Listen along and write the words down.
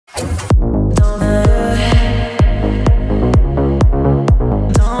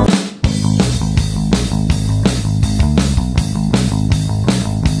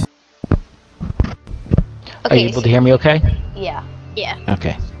Are you able to hear me okay? Yeah. Yeah.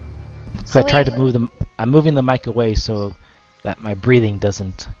 Okay. So I tried to move them. I'm moving the mic away so that my breathing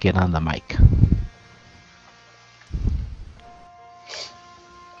doesn't get on the mic.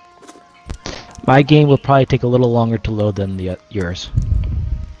 My game will probably take a little longer to load than yours.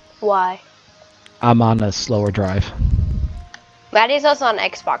 Why? I'm on a slower drive. Maddy's also on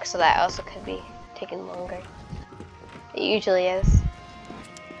Xbox, so that also could be taking longer. It usually is.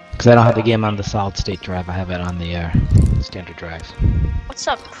 Because I don't have the game on the solid state drive. I have it on the standard drives. What's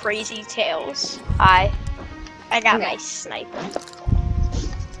up, Crazy Tails? Hi. I got my sniper.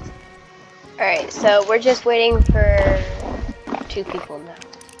 Alright, so we're just waiting for 2 people now.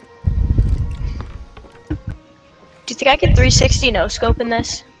 Do you think I can 360 no scope in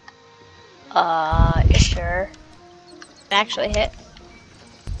this? Sure. Actually hit.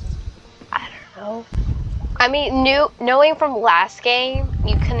 I don't know. I mean, knowing from last game,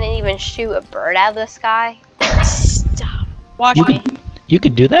 you couldn't even shoot a bird out of the sky. Stop. Watch me. You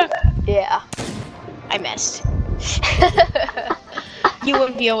could do that? Yeah. I missed. You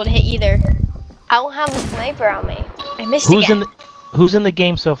wouldn't be able to hit either. I don't have a sniper on me. I missed again. Who's in the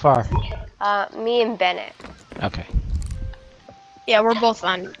game so far? Me and Bennett. Okay. Yeah, we're both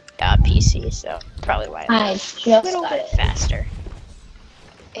on PC, so probably why I'm a little bit faster.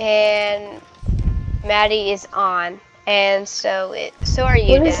 And Maddy is on, and so are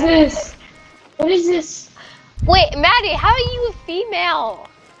you. What is this? What is this? Wait, Maddy, how are you a female?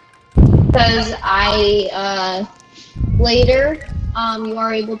 Because later, you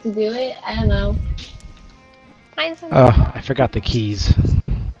are able to do it. I don't know. Oh, I forgot the keys.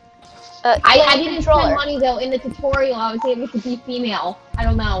 I didn't spend money though in the tutorial. I was able to be female. I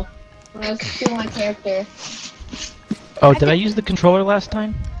don't know. When I was doing my character. Oh, did I use the controller last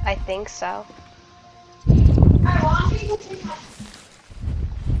time? I think so.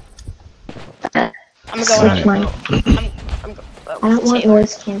 I'm going. I don't want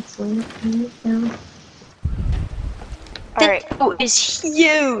noise canceling. Alright. Oh, is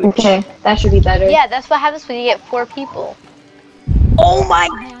huge. Okay, that should be better. Yeah, that's what happens when you get 4 people. Oh my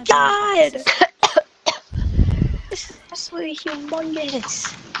god! This is absolutely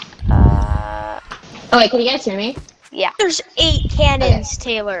humongous. Oh wait, can you guys hear me? Yeah. There's 8 cannons,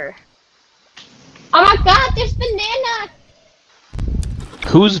 Taylor. Oh my god, there's banana!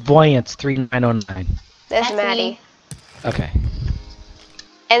 Who's Voyance 3909? That's Maddy. me. Okay.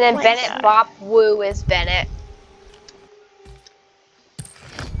 And then Oh my Bennett God. Bop Woo is Bennett.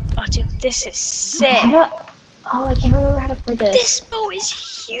 Oh, dude, this is sick. Oh, I can't remember how to play this. This bow is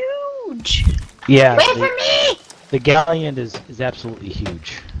huge. Yeah. Wait for me! The galleon is absolutely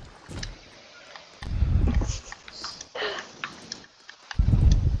huge.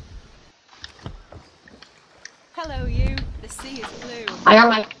 Hello, you. The sea is blue. I got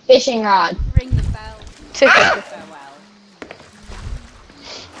my fishing rod. Ring the bell. Farewell.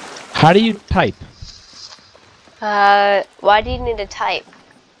 How do you type? Why do you need to type?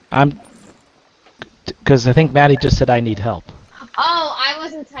 Because I think Maddy just said I need help. Oh, I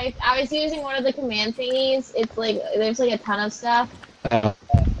wasn't typed. I was using one of the command thingies. It's like, there's like a ton of stuff.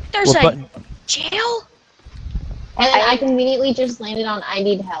 There's What a button? jail? And then I conveniently just landed on I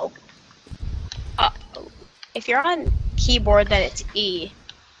need help. If you're on keyboard, then it's E.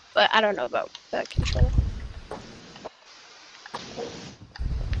 But I don't know about the controller.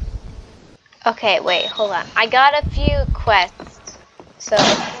 Okay, wait, hold on. I got a few quests. So,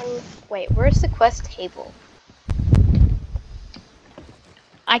 wait, where's the quest table?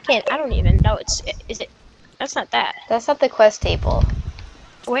 I don't even know. Is it? That's not that. That's not the quest table.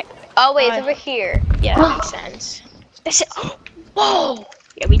 Wait. Oh, wait, it's over here. Yeah, that makes sense. This is, whoa!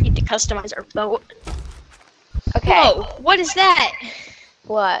 Yeah, we need to customize our boat. Okay. Whoa, what is that?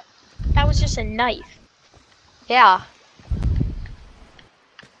 What? That was just a knife. Yeah.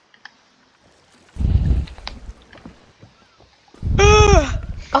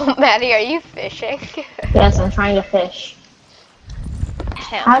 Oh, Maddy, are you fishing? Yes, I'm trying to fish.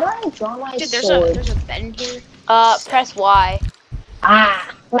 Hell. How do I draw my Dude, sword? there's a bend here. Press Y.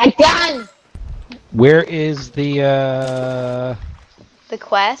 Ah, my gun! Where is the The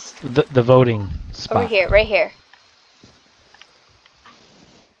quest? the voting spot? Over here, right here.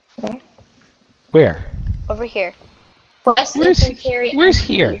 Where? Over here. Quest Where's to carry Where's MP.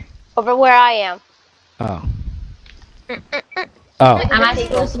 here? Over where I am. Oh. Oh. Am I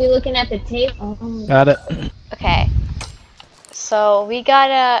supposed to be looking at the table? Got it. Okay. So we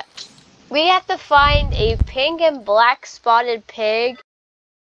have to find a pink and black spotted pig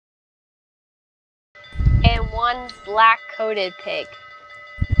and 1 black coated pig.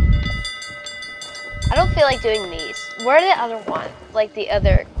 I don't feel like doing these. Where are the other ones? Like the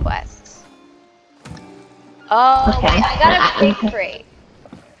other quests? Oh, Okay. wait, I got a pig crate.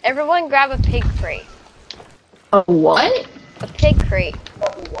 Everyone grab a pig crate. A what? A pig crate.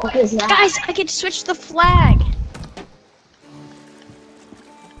 What is that? Guys, I can switch the flag.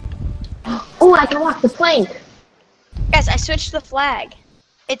 Oh, I can walk the plank. Guys, I switched the flag.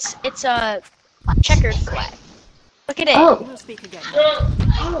 It's a checkered flag. Look at it. Oh. We'll speak again.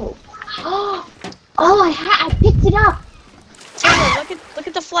 Oh. Oh, I picked it up. Taylor, look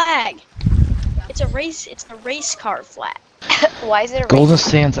at the flag. It's a race car flag. Why is it a Golden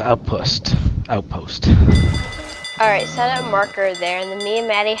Sands Outpost. Outpost. Alright, set a marker there, and then me and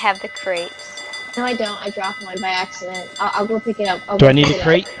Maddie have the crates. No, I don't. I dropped one by accident. I'll go pick it up. Do I need a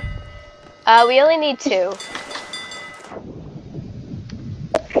crate? We only need 2.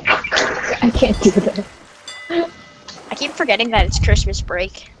 I can't do that. I keep forgetting that it's Christmas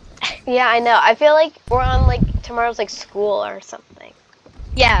break. Yeah, I know. I feel like we're on, like, tomorrow's, like, school or something.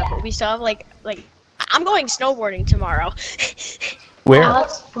 Yeah, but we still have like I'm going snowboarding tomorrow. Where? Oh,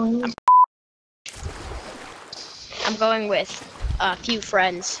 that's fun. I'm going with a few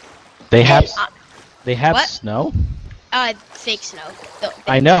friends. They have What? snow? Fake snow.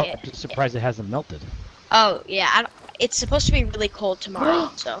 I know. I'm just surprised it hasn't melted. Oh yeah, it's supposed to be really cold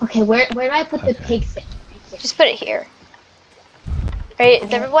tomorrow. So Okay, where do I put the Okay. pig thing? Just put it here. Alright,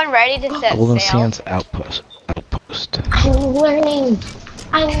 is everyone ready to set Golden sail? Sands Outpost. Outpost. I'm learning.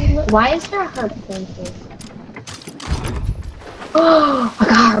 Why is there a harpoon here? Oh, I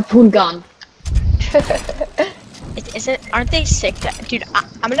got a harpoon gun. aren't they sick? Dude,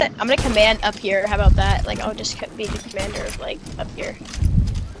 I'm gonna command up here. How about that? Like I'll just be the commander of like up here.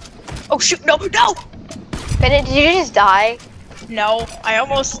 Oh shoot! No! Bennett, did you just die? No! I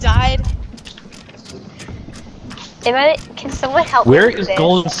almost died. Can someone help Where me with is this?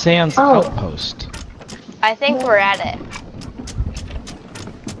 Golden Sands Oh. Outpost? I think we're at it.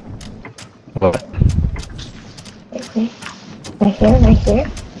 What? Right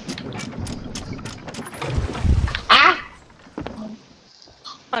here. Ah!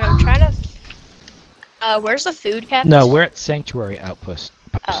 I'm trying to. Where's the food cap? No, we're at Sanctuary Outpost.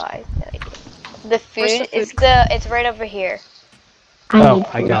 Oh, I have no idea. The food, Where's the food? it's right over here. Oh,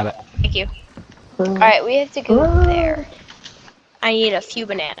 I got it. Thank you. Alright, we have to go there. I need a few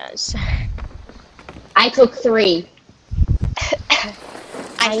bananas. I took 3.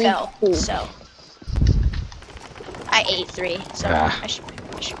 I need fell, food. so I ate 3, so Ah. I should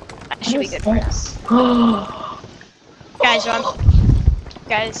be good for it. Oh,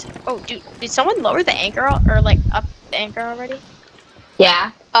 Guys, oh dude, did someone lower the anchor or like up the anchor already?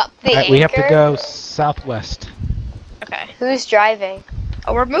 yeah. Up the Alright, anchor? we have to go southwest. Okay. Who's driving?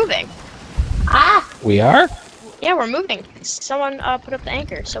 Oh, we're moving. Ah! We are? Yeah, we're moving. Someone put up the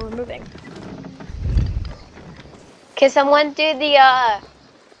anchor, so we're moving. Can someone do the,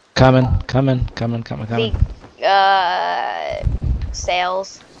 Coming.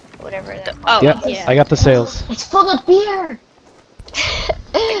 sails? Whatever that Oh, Yep, yeah. I got the sails. It's full of beer!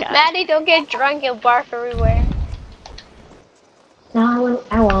 Maddie, don't get drunk, you'll barf everywhere. No,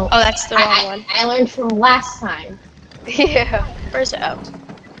 I won't. Oh, that's the wrong one. I learned from last time. Yeah. Where's it? Oh.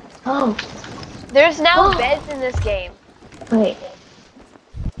 Oh, There's now Oh. beds in this game. wait.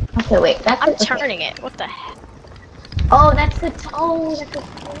 Okay, wait. That's I'm okay. turning it. What the heck? Oh, that's the that's the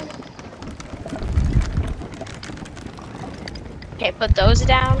Okay, put those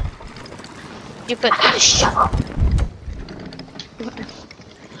down. You put. Shut up.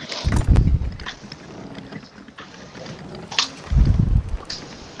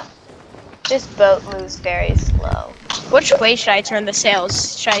 This boat moves very slow. Which way should I turn the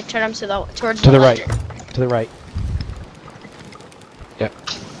sails? Should I turn them towards To the right. left? To the right. Yep.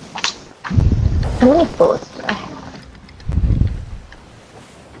 How many bullets do I have?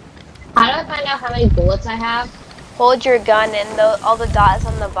 How do I find out how many bullets I have? Hold your gun and all the dots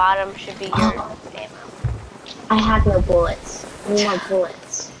on the bottom should be your ammo. I have no bullets. I need more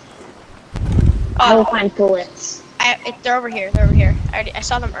bullets. I will find bullets. They're over here. They're over here. I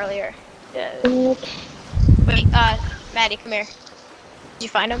saw them earlier. Okay. Wait, Maddie, come here. Did you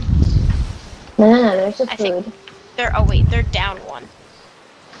find them? No, there's a I think- food. They're down one.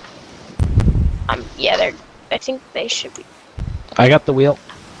 Yeah, I think they should be. I got the wheel.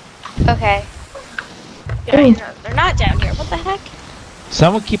 Okay. They're not down here. What the heck?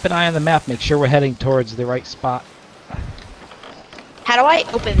 Someone keep an eye on the map. Make sure we're heading towards the right spot. How do I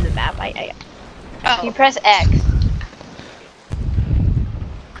open the map? You Oh. press X.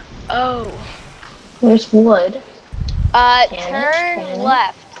 Oh. There's wood. Turn Cannon.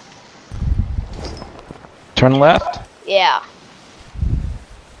 left. Turn left. Yeah.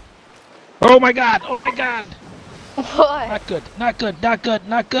 Oh my god! Oh my god! What? Not good. Not good. Not good.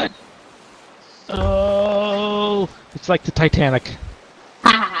 Not good. Oh. It's like the Titanic.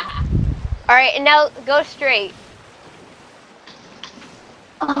 Alright, and now go straight.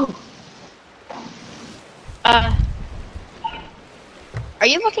 Oh. Are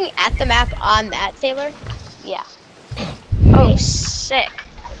you looking at the map on that, Taylor? Yeah. Oh, sick.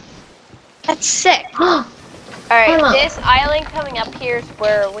 That's sick. Alright, Emma. this island coming up here is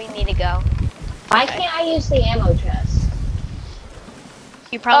where we need to go. Why can't I use the ammo chest?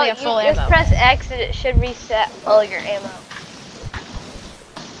 You probably have full ammo. Just press X and it should reset all your ammo.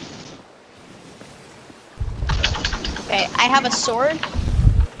 Okay, I have a sword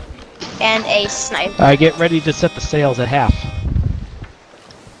and a sniper. I get ready to set the sails at half.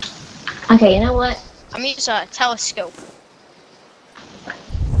 Okay, you know what? I'm gonna use a telescope.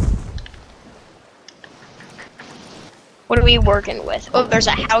 What are we working with? Oh, there's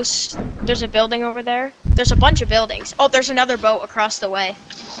a house. There's a building over there. There's a bunch of buildings. Oh, there's another boat across the way.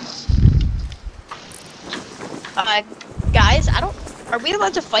 Guys, are we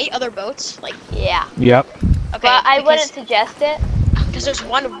allowed to fight other boats? Like, Yeah. Yep. okay. But I wouldn't suggest it. Because there's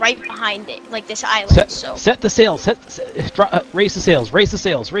one right behind it, like this island, so. Set the sails. Raise the sails. Raise the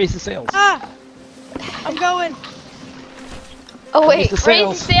sails. Raise the sails. Ah! I'm going. Oh wait, the raise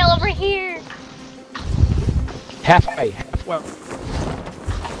sails. the sail over here. Halfway.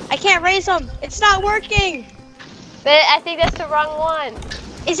 I can't raise them. It's not working. But I think that's the wrong one.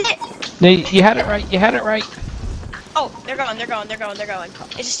 Is it? No, you had it right. You had it right. Oh, they're going.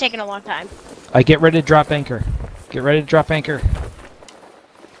 It's just taking a long time. I get ready to drop anchor. Get ready to drop anchor.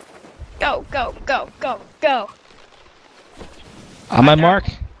 Go, go, go, go, go. On my mark.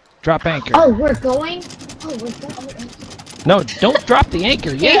 Drop anchor. Oh, we're going? Oh, we're going. No, don't drop the anchor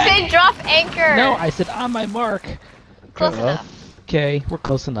You yet. said drop anchor. No, I said on my mark. Close enough. Okay, we're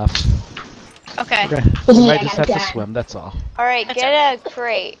close enough. Okay. We Yeah, might I just gotta have to die. swim, that's all. Alright, That's get a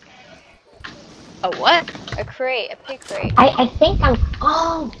crate. A what? A crate, a pig crate. I think I'm.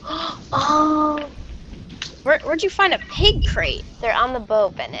 Oh. Oh. Where'd you find a pig crate? They're on the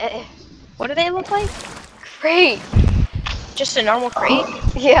boat, Bennett. What do they look like? Crate. Just a normal crate?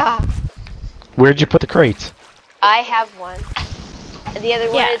 Yeah. Where'd you put the crates? I have one. And the other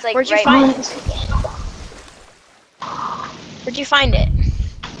one Yeah, is like where'd you right find behind. Where'd you find it?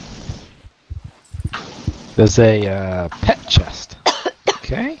 There's a pet chest.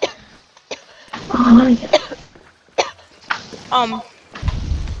 Okay. Oh, let me get it.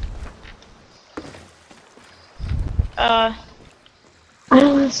 I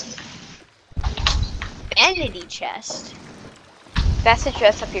don't want to see. Vanity chest. That's to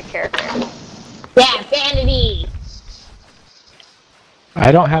dress up your character. Yeah, vanity.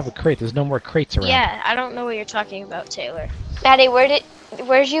 I don't have a crate. There's no more crates around. Yeah, I don't know what you're talking about, Taylor. Maddie,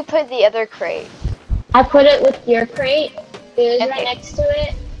 where'd you put the other crate? I put it with your crate. It was Okay. right next to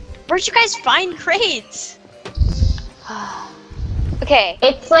it. Where'd you guys find crates? Okay.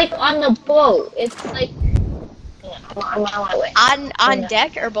 It's like on the boat. It's like. Yeah, I'm on my way. On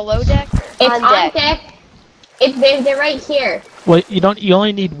deck or below deck? Or? It's on on deck. deck. They're right here. Well, you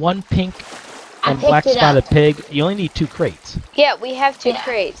only need one pink I and picked black it up. spotted pig. You only need 2 crates. Yeah, we have 2 Yeah.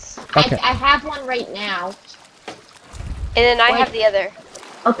 crates. Okay. I have one right now. And then I Wait. have the other.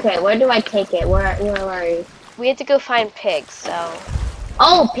 Okay, where do I take it? Where are you? We had to go find pigs, so.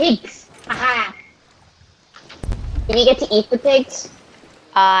 Oh, pigs! Haha! Did you get to eat the pigs?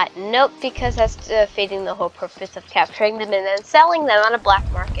 Nope, because that's defeating the whole purpose of capturing them and then selling them on a black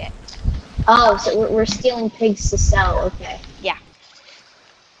market. Oh, so we're stealing pigs to sell. Okay. Yeah.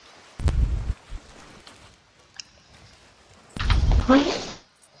 What?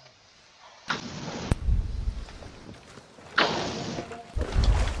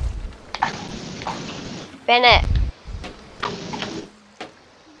 Bennett.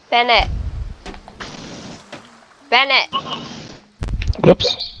 Bennett. Bennett.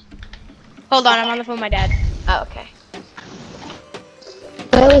 Whoops. Hold on, I'm on the phone with my dad. Oh, okay.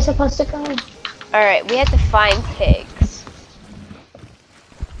 Where are we supposed to go? Alright, we have to find pigs.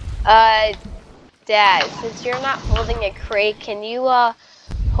 Dad, since you're not holding a crate, can you,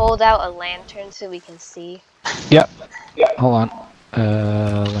 hold out a lantern so we can see? Yep. Hold on.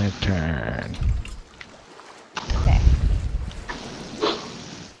 Lantern. Okay.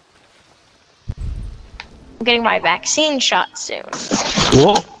 I'm getting my vaccine shot soon.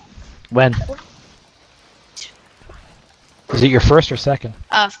 Cool. When? Is it your first or second?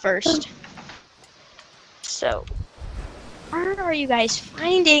 First. So, where are you guys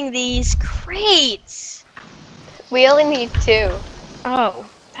finding these crates? We only need 2. Oh,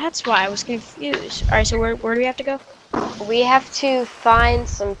 that's why I was confused. Alright, so where do we have to go? We have to find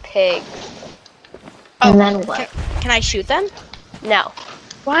some pigs. Oh, And then what? Can I shoot them? No.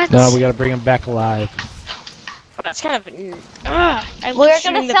 What? No, we gotta bring him back alive. Oh, that's kind of. I love We're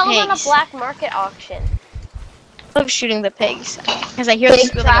shooting gonna the sell them on a pigs. black market auction. I love shooting the pigs because I hear the Pig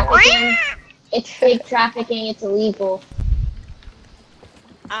squealing. trafficking. It's pig trafficking. It's illegal.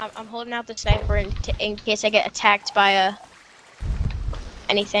 I'm holding out the sniper in case I get attacked by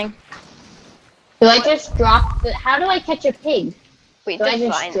anything. Do I just drop the? How do I catch a pig? We Do I just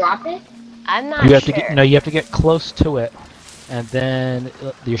define. drop it? I'm not You have sure. to get you have to get close to it, and then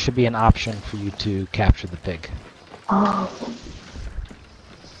there should be an option for you to capture the pig. Oh.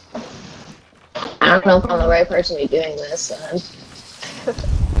 I don't know if I'm the right person to be doing this.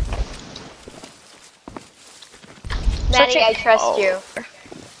 Maddy, I trust you.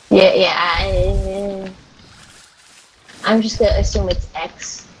 Yeah. I'm just gonna assume it's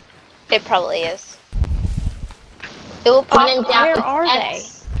X. It probably is. It will pop. When in doubt, Where it's are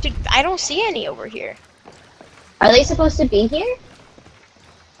X. they? Dude, I don't see any over here. Are they supposed to be here?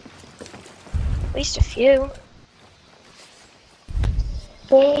 At least a few.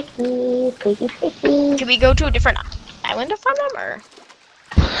 Piggy. Can we go to a different island to find them, or?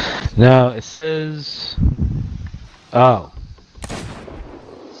 No, it says. Oh.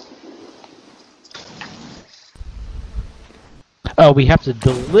 Oh, we have to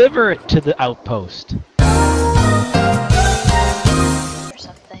deliver it to the outpost. Or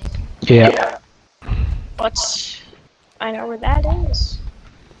something. Yeah. I know where that is.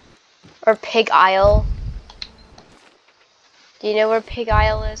 Or Pig Isle. Do you know where Pig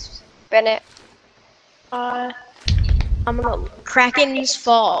Isle is, Bennett? I'm gonna Kraken's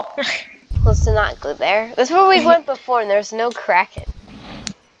Fall. Let's not go there. That's where we went before, and there's no Kraken.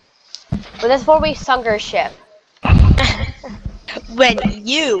 But that's where we sunk our ship. When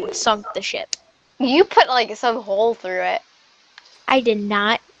you sunk the ship. You put like some hole through it. I did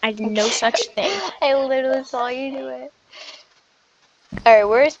not. I did no such thing. I literally saw you do it. Alright,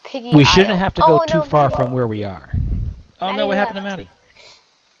 where's Piggy We Isle? shouldn't have to go Oh, too no, far Maddy. from where we are. Oh Maddy no, what happened to left. Maddy?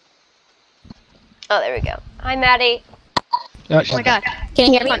 Oh, there we go. Hi, Maddy. Oh, Oh my god.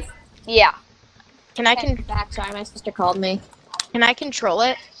 Can you hear me? Come on. Yeah. Can I Back. Sorry, my sister called me. Can I control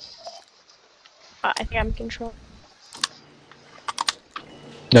it? I think I'm control.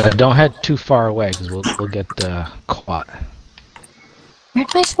 No, don't head too far away because we'll get caught.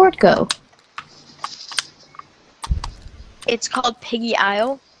 Where'd my sword go? It's called Piggy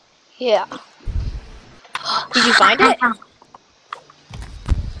Isle. Yeah. Did you find it?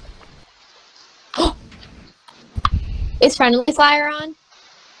 Is friendly fire on?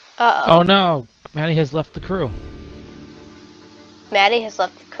 Uh-oh. Oh no, Maddy has left the crew. Maddy has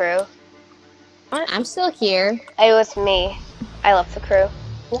left the crew. I'm still here. It was me. I left the crew.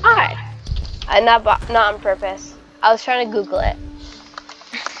 Why? Not on purpose. I was trying to Google it.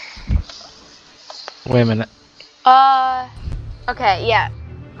 Wait a minute. Okay, yeah.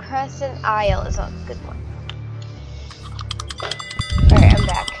 Crescent Isle is a good one. Alright, I'm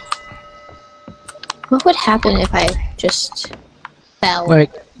back. What would happen if I just fell? Wait,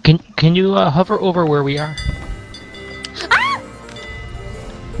 can you hover over where we are?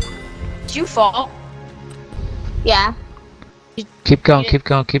 Did you fall? Yeah. Keep going, keep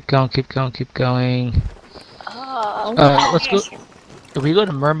going, keep going, keep going, keep going. Oh. Let's go. If we go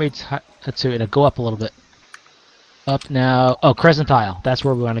to Mermaid's Hut, let's see, go up a little bit. Up now. Oh, Crescent Isle. That's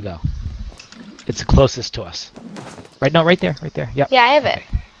where we want to go. It's the closest to us. Right? No, right there. Right there. Yep. Yeah, I have it.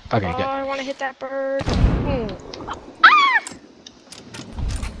 Okay, Oh, good. I want to hit that bird.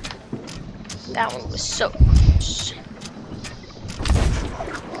 That one was so close.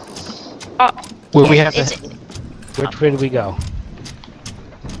 Oh, Where we have to. is it- Which way do we go?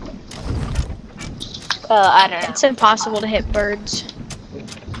 I don't know. It's impossible to hit birds.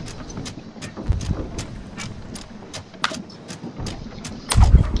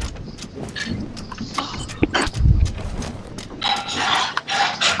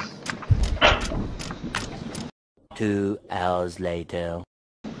 Two hours later.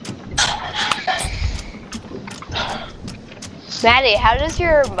 Maddy, how does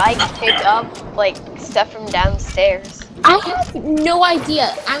your mic pick up, like, stuff from downstairs? I have no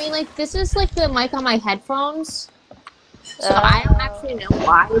idea. I mean, like, this is like the mic on my headphones. So I don't actually know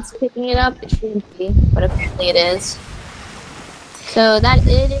why it's picking it up. It shouldn't be, but apparently it is. So that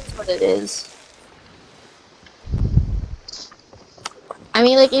it is what it is. I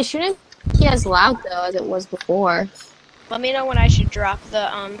mean, like, it shouldn't be as loud though as it was before. Let me know when I should drop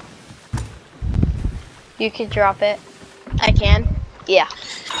the You can drop it. I can. Yeah.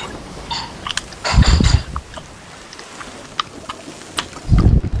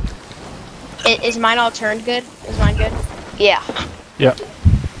 Is mine all turned good? Is mine good? Yeah. Yep.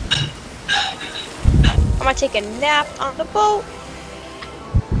 I'm gonna take a nap on the boat.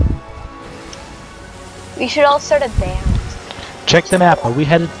 We should all start a band. Check the map. Are we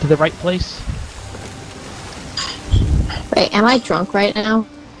headed to the right place? Wait, am I drunk right now?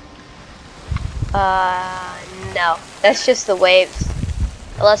 No. That's just the waves.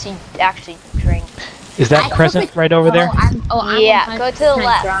 Unless you actually drink. Is that Crescent right over there? I'm Yeah, go to the 100%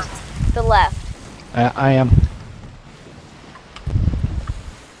 left. drunk. The left. I am.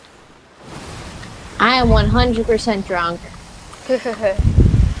 I am 100% drunk.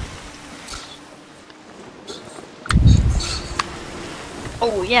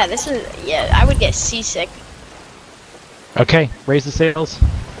 Oh yeah, this is I would get seasick. Okay, raise the sails.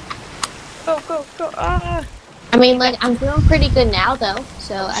 Go go go! Ah! I mean, like, I'm doing pretty good now, though,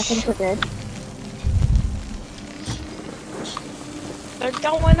 so I think we're good. They're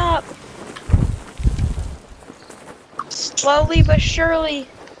going up. Slowly but surely.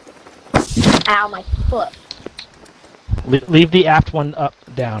 Ow, my foot. Leave the aft one up,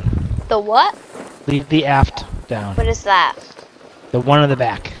 down. The what? Leave the aft down. What is that? The one in the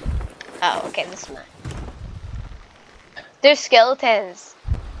back. Oh, okay, this one. There's skeletons.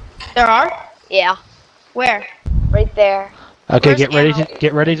 There are? Yeah, Where? right there. Okay, Where's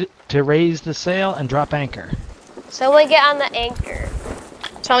get ready to raise the sail and drop anchor. Someone get on the anchor.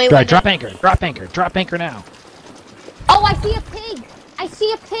 Tell me Right, when. drop anchor. Drop anchor. Drop anchor now. Oh, I see a pig! I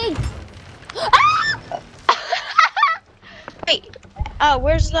see a pig! Ah! Wait.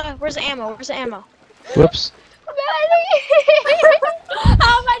 Where's the ammo? Where's the ammo? Whoops.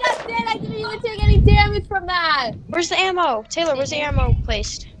 How am I not dead? I didn't even take any damage from that! Where's the ammo? Taylor, where's the ammo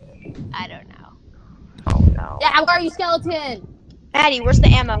placed? I don't know. Oh no. Yeah, where are you, skeleton? Maddie, where's the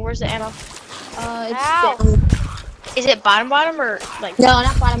ammo? Where's the ammo? It's Ow. down. Is it bottom or like No,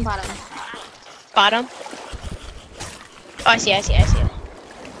 not bottom. bottom? Oh, I see it.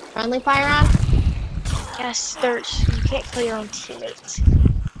 Friendly fire on? Yes, you can't kill your own teammates.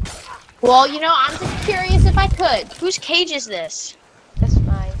 Well, you know, I'm just curious if I could. Whose cage is this? That's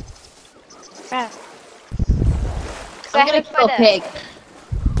mine. Fast. I'm gonna kill a pig.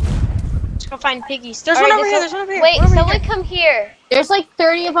 Let's go find piggies. There's Alright, one over here. There's one over here. Wait, One over someone here. come here. There's like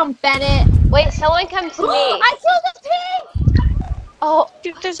 30 of them, Bennett. Wait, someone come to me. I killed a pig! Oh,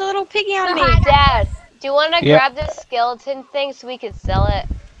 Dude, there's a little piggy on me. Dad, do you want to Yep. grab this skeleton thing so we can sell it?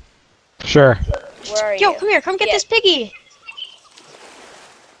 Sure. Where are Yo, you? come here. Come get Yeah. this piggy.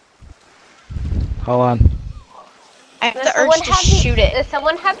 Hold on. I have Does the someone urge to have shoot it. Does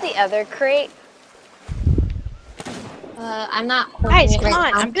someone have the other crate? I'm not holding Guys, it come right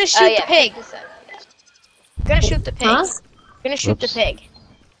on. now. I'm gonna shoot the pig. pick this up. I'm gonna shoot the pig. Huh? I'm gonna shoot Whoops. the pig.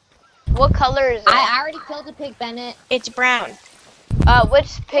 What color is it? I already killed a pig, Bennett. It's brown.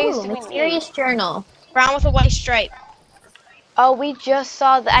 Which pigs Ooh, do we mysterious need? journal. Brown with a white stripe. Oh, we just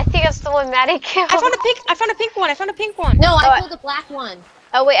saw that. I think that's the one Maddie killed. I found a pink. I found a pink one. I found a pink one. No, Oh, I killed a black one.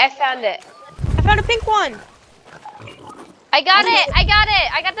 Oh wait, I found it. I found a pink one. I got it.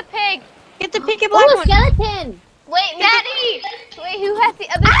 I got the pig. Get the pink and black Oh, a one. skeleton! Wait, Maddie. Wait, who has the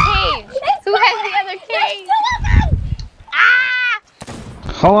other cage? Who has the other cage? Ah!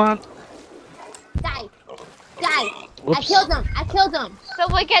 Hold on. Die! Die! Whoops. I killed him!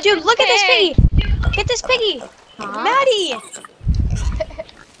 Someone get Dude, this look at this pig. piggy. Get this piggy. Huh? Maddie.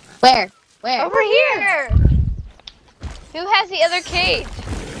 Where? Over here. Who has the other cage?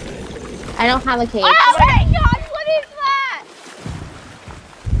 I don't have a cage. Oh my God! What is that?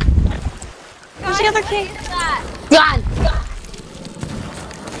 Where's the other cage? What is that? Gone!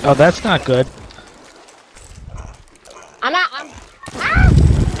 Oh, that's not good. I'm out. Ah!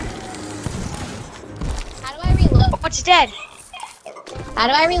 How do I reload? Oh, it's dead. How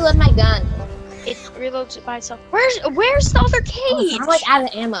do I reload my gun? It reloads it by itself. Where's the other cage? I'm like out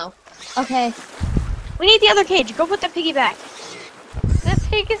of ammo. Okay. We need the other cage. Go put the piggy back. This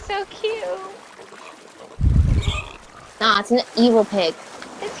pig is so cute. Nah, it's an evil pig.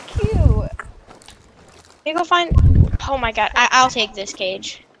 It's cute. You go find. Oh my God. I'll take this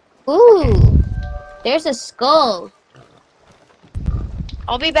cage. Ooh. There's a skull.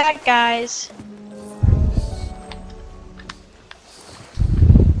 I'll be back, guys.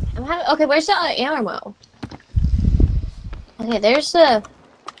 Okay, where's the ammo? Okay, there's the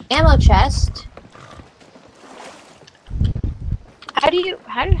ammo chest. How do you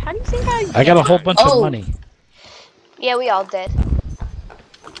think I got a whole bunch Oh. of money. Yeah, we all did.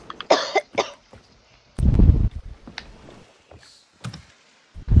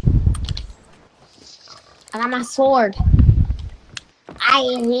 I got my sword.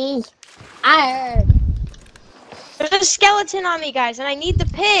 I There's a skeleton on me, guys, and I need the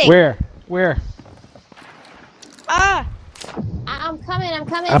pig. Where? Ah! I'm coming. I'm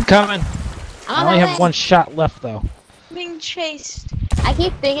coming. I I'm on only my have way. one shot left, though. I'm being chased. I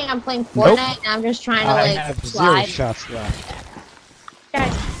keep thinking I'm playing Nope. Fortnite and I'm just trying to I like have 0 slide. shots left.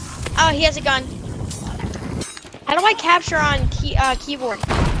 Guys. Oh, he has a gun. How do I capture on keyboard?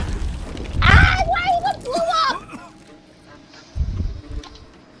 Ah, why even blew up?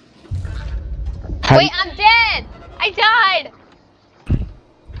 How do Wait, I'm dead! I died!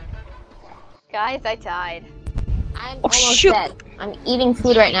 Guys, I died. I'm Oh, almost shoot. dead. I'm eating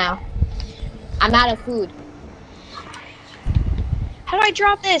food right now. I'm out of food. How do I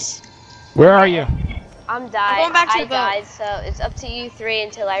drop this? Where are you? I'm dying. going back to I the boat. died, so it's up to you three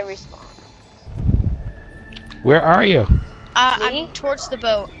until I respawn. Where are you? Me? I'm towards the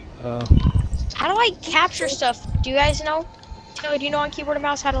boat. Oh. How do I capture stuff? Do you guys know? Taylor, do you know on keyboard and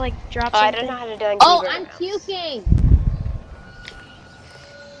mouse how to like drop Oh, I something? don't know how to do it on Oh, keyboard I'm and mouse. puking.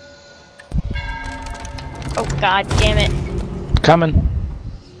 Oh god damn it. Coming. I'm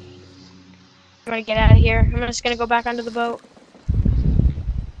gonna get out of here. I'm just gonna go back onto the boat.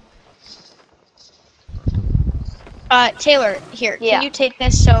 Taylor, here, Yeah. can you take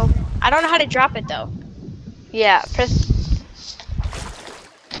this? So, I don't know how to drop it though. Yeah, press.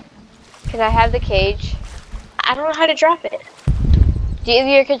 Can I have the cage? I don't know how to drop it. Do you have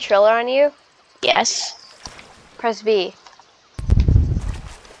your controller on you? Yes. Press V.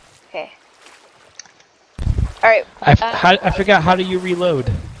 Okay. Alright. I forgot, how do you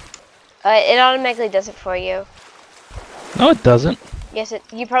reload? It automatically does it for you. No, it doesn't. Yes,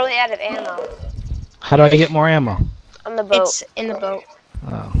 you probably out of ammo How do I get more ammo? on the boat. It's in the boat.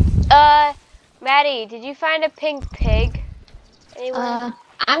 Oh. Maddie, did you find a pink pig? Anyone?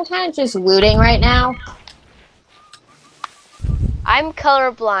 I'm kind of just looting right now. I'm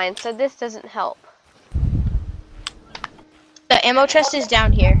colorblind, so this doesn't help. The ammo chest is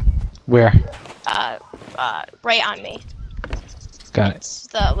down here. Where? Right on me. Got it. It's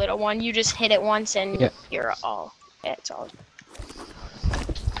the little one. You just hit it once and Yeah. you're all. Yeah, it's all.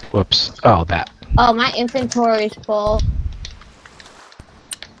 Whoops. Oh, that. Oh, my inventory is full.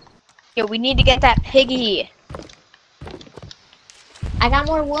 Yo, we need to get that piggy. I got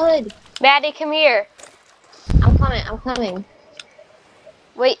more wood. Maddie, come here. I'm coming. I'm coming.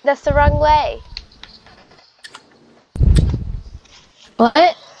 Wait, that's the wrong way. What?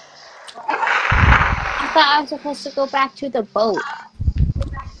 I thought I was supposed to go back to the boat.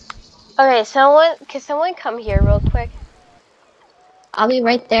 Okay, can someone come here real quick? I'll be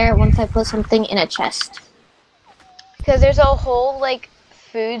right there once I put something in a chest. Because there's a whole, like,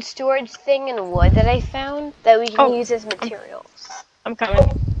 food storage thing in wood that I found that we can use as materials. I'm coming.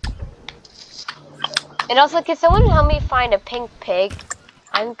 And also, can someone help me find a pink pig?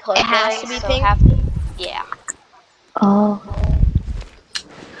 I'm colorblind, It has to be so pink? yeah. Oh.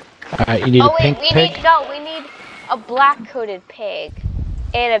 Alright, you need Oh a wait, pink pig? we need a black coated pig.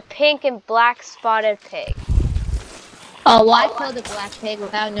 And a pink and black spotted pig. Oh, well, I killed a black pig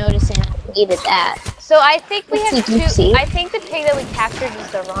without noticing I needed that. So I think we have Oopsie-doopsie. two. I think the pig that we captured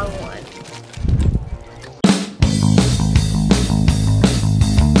is the wrong one.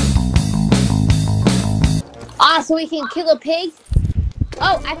 Ah, so we can kill a pig?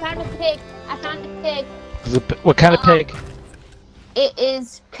 Oh, I found a pig. I found a pig. What kind of pig? It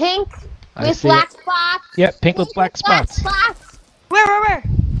is pink I with see black it. spots. Yep, pink with black spots. Where?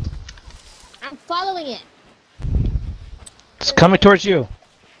 I'm following it. It's coming towards you.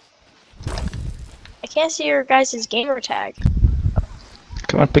 I can't see your guys' gamer tag.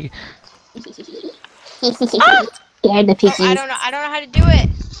 Come on, piggy. Scared the piggies. I don't know how to do it.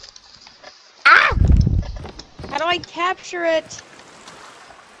 Ah! How do I capture it?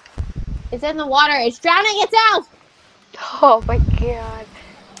 It's in the water. It's drowning itself. Oh my god.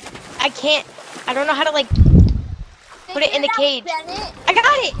 I can't. I don't know how to like put it in the cage. Bennett. I got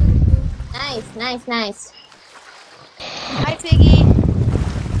it. Nice. Hi, piggy.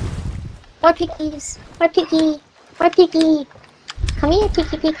 More piggies. More piggy. Come here,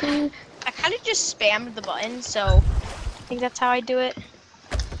 piggy. I kind of just spammed the button, so I think that's how I do it.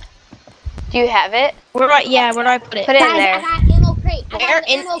 Do you have it? Where do I put it? Put it in Guys, there. I got ammo crate. I Where? got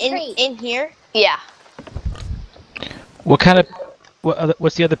an ammo crate. In here? Yeah. What kind of...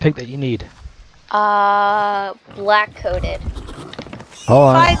 What's the other pig that you need? Black coated. Hold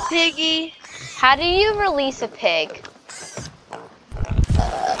on. Hi, piggy. How do you release a pig?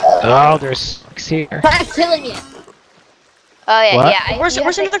 Oh, there's 6 here. Try killing it. Oh yeah, What? yeah. Where's you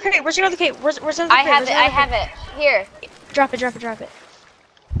have another to- crate? Where's another crate? Where's another I crate? have it. I have it. Here. Drop it.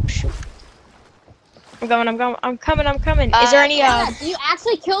 Shoot. I'm coming. Is there any Bella, do you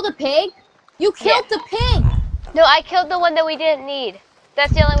actually kill the pig? You killed the pig. No, I killed the one that we didn't need.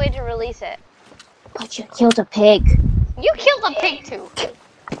 That's the only way to release it. But you killed a pig. You killed the pig too.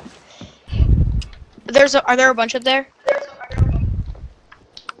 Are there a bunch up there?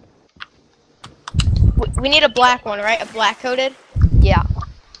 We need a black one, right? A black coated? Yeah.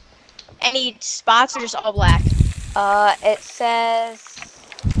 Any spots or just all black? It says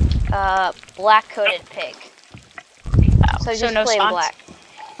black coated pig. Oh, So just no plain spots? black.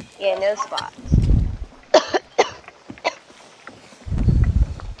 Yeah, no spots.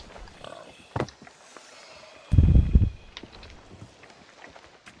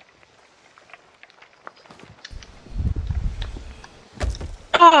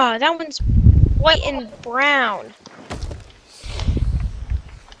 Oh, that one's white and brown.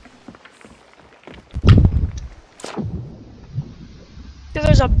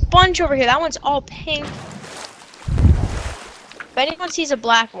 There's a bunch over here. That one's all pink. If anyone sees a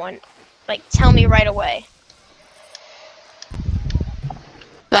black one, like, tell me right away.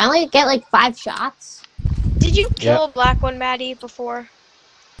 Do I only get like 5 shots? Did you kill a black one, Maddy, before?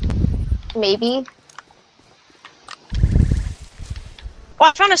 Maybe. Oh,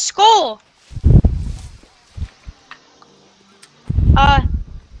 I found a skull!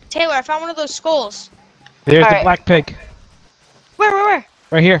 Taylor, I found one of those skulls. There's the Alright. black pig. Where?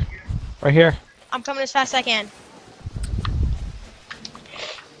 Right here. Right here. I'm coming as fast as I can.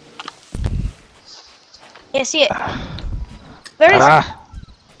 Yeah, see it. There it is. Ah,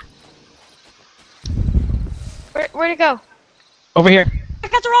 Where'd it go? over here. I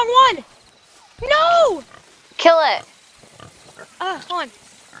got the wrong one! No! Kill it. Hold on.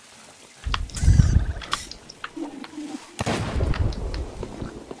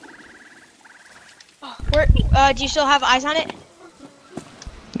 Oh, do you still have eyes on it?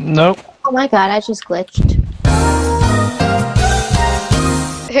 Nope. Oh my god, I just glitched.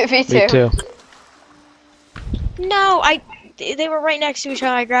 Me too. Me too. No, they were right next to each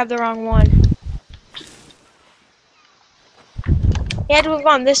other. I grabbed the wrong one. You had to have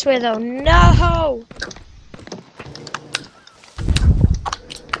gone this way though. No!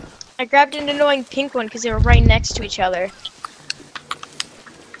 I grabbed an annoying pink one because they were right next to each other.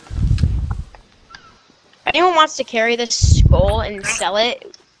 If anyone wants to carry this skull and sell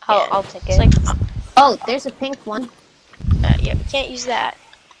it, I'll take it's it. like, Oh, there's a pink one. yeah, we can't use that.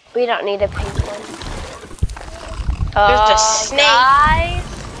 We don't need a pink one. There's a snake. Guys.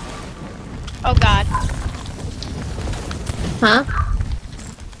 Oh god. Huh?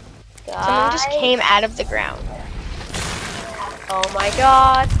 Someone just Guys. came out of the ground. Oh my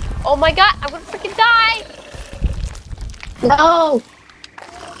god. Oh my god, I'm gonna freaking die! No!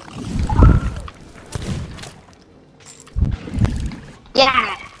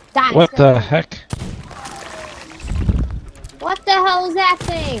 Yeah! Die. What the heck? What the hell is that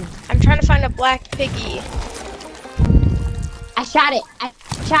thing? I'm trying to find a black piggy. I shot it. I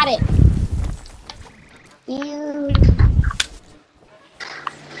shot it. Ew.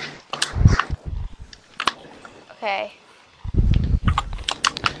 Okay.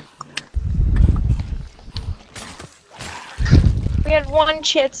 We had one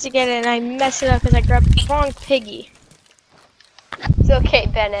chance to get it and I messed it up because I grabbed the wrong piggy. It's okay,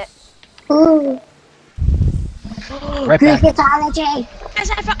 Bennett. Ooh. Right back. Mythology. Guys,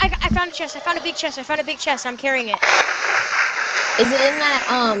 I found a chest. I found a big chest. I found a big chest. I'm carrying it. Is it in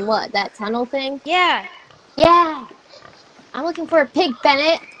that, what, that tunnel thing? Yeah. Yeah. I'm looking for a pig,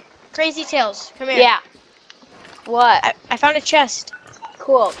 Bennett. Crazy Tails, come here. Yeah. What? I found a chest.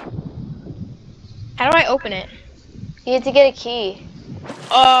 Cool. How do I open it? You have to get a key.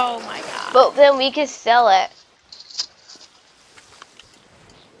 Oh my god. But then we can sell it.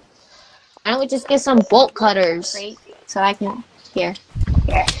 Why don't we just get some bolt cutters? Crazy. So I can, here.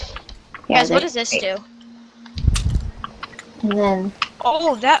 Guys, what does this do? And then,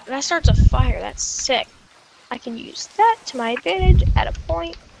 Oh, that starts a fire. That's sick. I can use that to my advantage at a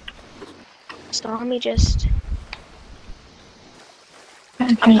point. So let me just...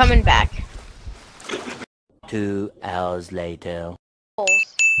 I'm coming back. 2 hours later.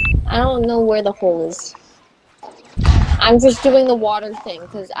 Holes. I don't know where the hole is. I'm just doing the water thing,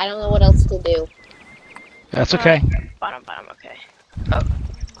 because I don't know what else to do. That's okay. Bottom, okay.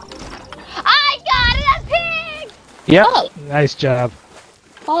 I got it, a pig! Yep. Oh. Nice job.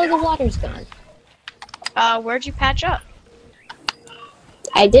 All of the water's gone. Where'd you patch up?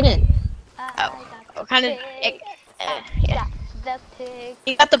 I didn't. Oh, what kind of... Yeah. The pig.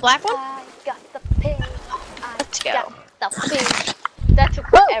 You got the black one? I got the pig. Let's go. Got the pig. That took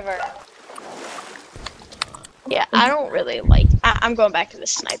forever. Yeah, I don't really like... I'm going back to the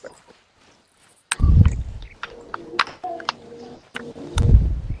sniper.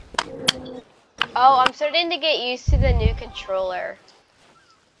 Oh, I'm starting to get used to the new controller.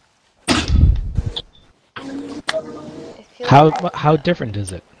 It feels How different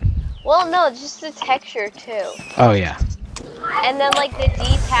is it? Well, no, just the texture too. Oh yeah. and then like the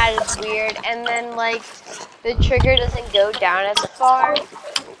D-pad is weird, and then like the trigger doesn't go down as far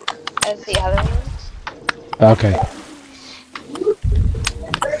as the other ones. Okay.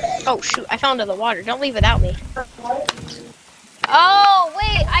 Oh shoot, I fell into the water. Don't leave without me. Oh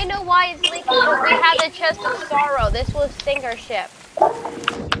wait, I know why it's leaking. Because we had the chest of sorrow. This was sinker ship.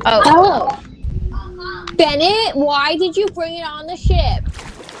 Oh, Oh. Bennett, why did you bring it on the ship?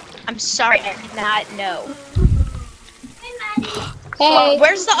 I'm sorry, I did not know. Hey.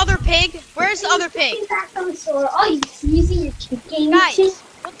 Where's the other pig? Where's the other pig? Oh, you sneezing your chicken? Guys,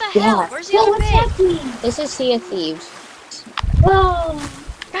 what the hell? Where's the other what's pig? happening? This is Sea of Thieves. Oh.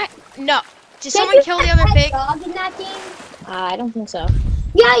 No. Did someone kill the other pig? Dog in that game? I don't think so.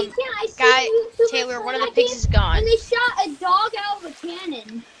 Yeah, you can. I see Guy, YouTubers Taylor, play one of the that pigs game, is gone. And they shot a dog out of a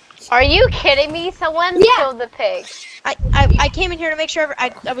cannon. Are you kidding me? Someone Yeah. killed the pig. I came in here to make sure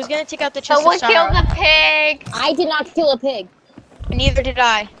I was gonna take out the chest Someone of sorrow. killed the pig. I did not kill a pig. Neither did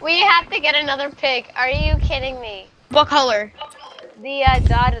I. We have to get another pig. Are you kidding me? What color?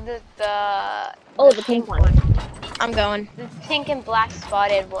 The the Oh, the pink one. I'm going. the pink and black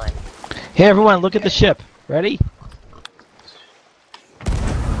spotted one. Hey everyone, look at the ship. Ready?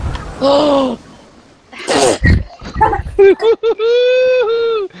 Oh!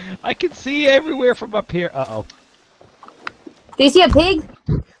 I can see everywhere from up here. Uh-oh. Do you see a pig?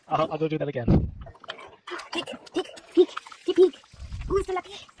 I'll go do that again. Pig, pig, pig, pig, pig. Where's the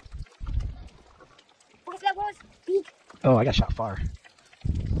pig? Where's the pig? Oh, I got shot far.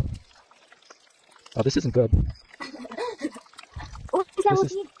 Oh, this isn't good. Where's This that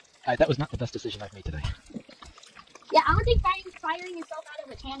is- pig? That was not the best decision I've made today. Yeah, I don't think firing yourself out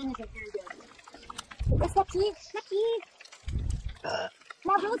of a cannon is very good. Where's that pig? That pig.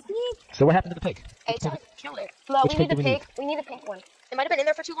 My roast pig. So what happened to the pig? Hey, Which pig? Kill it. Flo, Which we pig need a do we need? pig. We need a pink one. It might have been in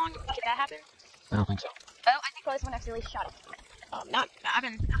there for too long. Did that happen? I don't think so. Oh, I think this one accidentally shot it. Not. I've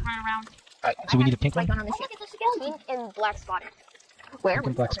been running around. Alright, so we need a pink one? Right on the Oh, ship. look at the skeleton. Pink and black spotted. Where? Pink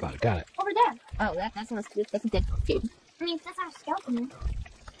and black spot. Got it. Over there. Oh, that's a dead pig. I mean, that's our skeleton.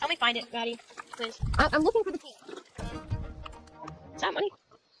 Help me find it, Maddie. Please. I'm looking for the pig. Is that money?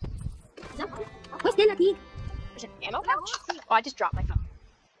 Is that one? Where's the pig? There's an ammo pouch? Oh, I just dropped my phone.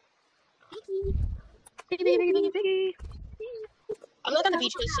 Piggy. Piggy, piggy, piggy, piggy, piggy. I'm not on the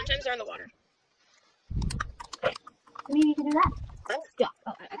beach because sometimes they're in the water. Maybe you can do that. Yeah.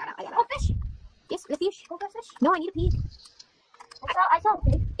 Oh, I got it. Oh, fish. Yes, the fish. Oh, fish. No, I need a pig. I saw a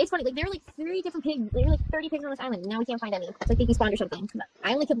pig. It's funny, like there are like 3 different pigs. There are like 30 pigs on this island, and now we can't find any. It's like they despawned or something. But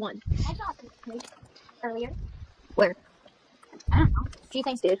I only killed one. I saw a pig earlier. Where? I don't know. Gee,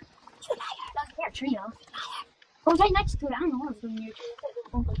 thanks, dude. That was near a tree, though. It was right next to it. I don't know what I was doing near a tree.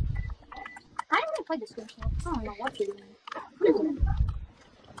 I haven't really played this game, so I don't know what you're doing.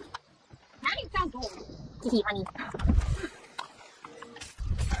 Now you found gold. Hee honey.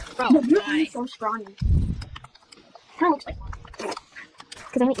 Bro, You're why? so scrawny. Kind of looks like one.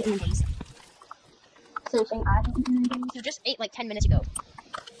 Because I haven't eaten in days. So you're saying I haven't eaten in days? You just ate like 10 minutes ago.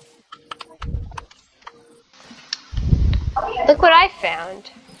 Look what I found.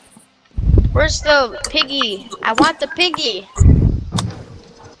 Where's the piggy? I want the piggy.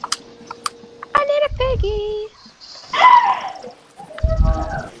 I need a piggy.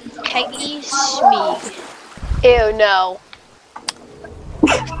 Peggy Smeeg. Ew, no.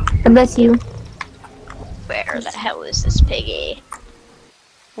 I bless you. Where the hell is this piggy?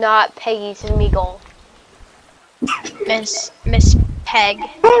 Not Peggy Smeagol. Miss Peg.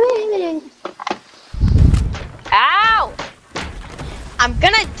 Ow! I'm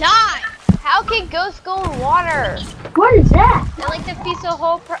gonna die! How can ghosts go in water? What is that? That like defeats the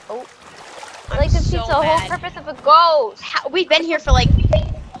whole I'm like defeats so the whole mad. purpose of a ghost. We've been here for like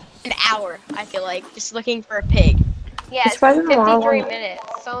an hour, I feel like, just looking for a pig. Yeah, It's it's probably been a long 53 one. minutes.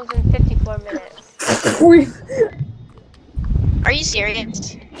 Someone's been 54 minutes. Are you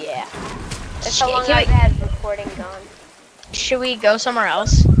serious? Yeah. That's how long Can I've had recording gone. Should we go somewhere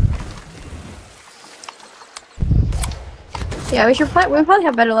else? Yeah, we'll probably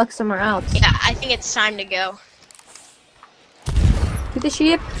have better luck somewhere else. Yeah, I think it's time to go. Get the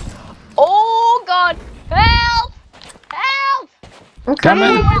sheep. Oh god! Help! Help! I'm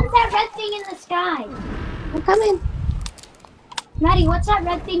Coming. coming. What's that red thing in the sky? I'm coming. Maddie, what's that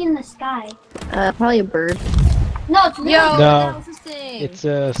red thing in the sky? Probably a bird. No, it's really Yo, No. that was this thing. It's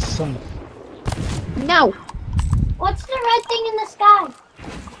some. No. What's the red thing in the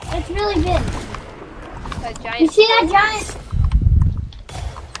sky? It's really big. A giant You see that giant?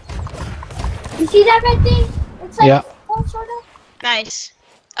 You see that red thing? It's like Yeah. a skull, sort of. Nice.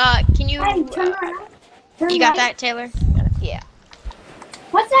 Can you... Maddie, turn around. Turn you got right. that, Taylor? Yeah.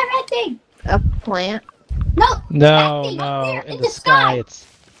 What's that red thing? A plant. No. No, that thing up no, there, in the sky. It's.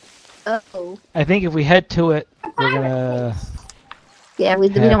 Oh. I think if we head to it, we're gonna. Yeah, we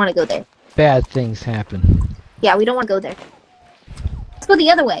don't want to go there. Bad things happen. Yeah, we don't want to go there. Let's go the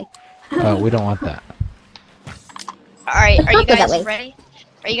other way. Oh, we don't want that. All right, are you Not go that guys way. ready?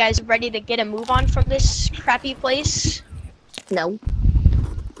 Are you guys ready to get a move on from this crappy place? No.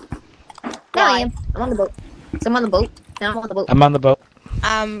 No, Why? I am. I'm on the boat. So I'm on the boat. Now I'm on the boat. I'm on the boat.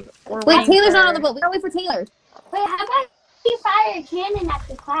 We're Wait, waiting Taylor's not for- on the boat. We gotta wait for Taylor. Wait, how about you fire a cannon at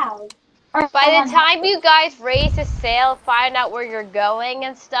the cloud? Or By the time you guys raise the sail, find out where you're going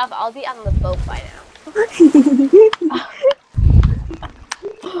and stuff, I'll be on the boat by now.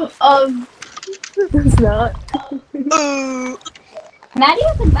 It's not. Maddie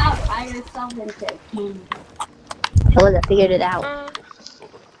was about to fire herself into a cannon. Oh, I figured it out.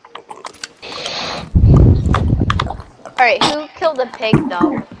 Alright, who killed the pig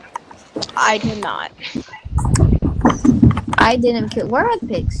though? I did not. I didn't kill. Where are the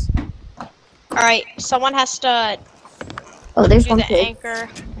pigs? All right, someone has to Oh, there's do one the pig. anchor.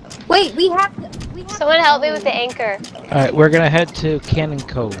 Wait, we have to. Someone help me with the anchor. Alright, we're gonna head to Cannon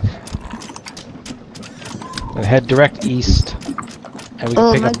Cove. We'll head direct east. And we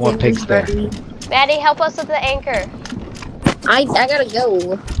can pick up more pigs there. Maddie, help us with the anchor. I gotta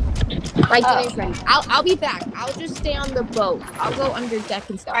go. My dinner's ready. I'll be back. I'll just stay on the boat. I'll go under deck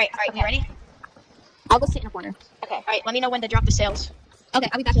and stuff. All right, you ready? I'll go sit in a corner. Okay. All right, let me know when to drop the sails. Okay,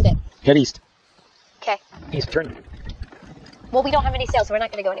 I'll be back in a bit. Head east. Okay. East, turn. Well, we don't have any sails, so we're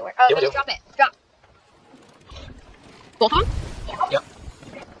not gonna go anywhere. Oh, Yeah, we just do. drop it. Drop. Both on? Yep.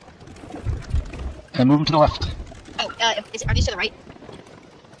 And move them to the left. Oh, are these to the right?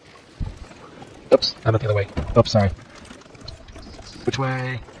 Oops, I went the other way. Oops, sorry. Which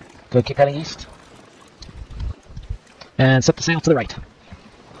way? Go keep heading east. And set the sail to the right.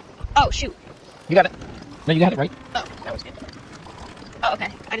 Oh, shoot. You got it. No, you got it right. Oh, that was good. Oh, okay.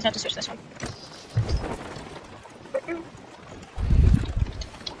 I just have to switch this one.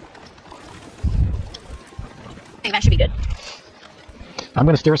 Okay, that should be good. I'm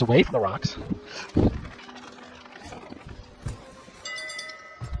going to steer us away from the rocks.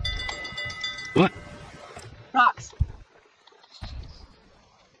 What? Rocks.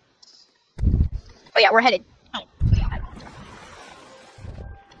 Oh yeah, we're headed. Oh.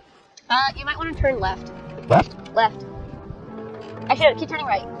 You might want to turn left. Left? Left. Actually, no, keep turning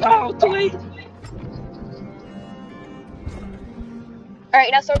right. Oh, too late.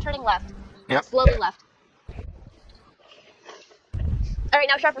 Alright, now start turning left. Yep. Slowly left. Alright,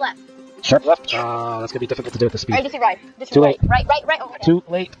 now sharp left. Sharp left? That's going to be difficult to do at this speed. Alright, just right. Just Too right. late. Right. Over there. Too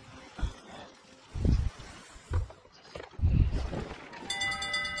late.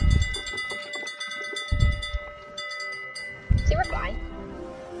 See, we're fine.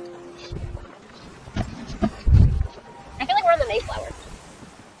 I feel like we're on the Mayflower.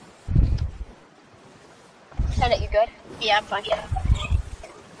 Bennett, you good? Yeah, I'm fine.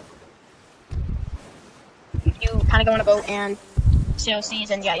 You kind of go on a boat and sail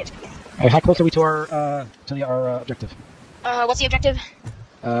seas, and yeah, it's good. All right, how close are we to our objective? What's the objective?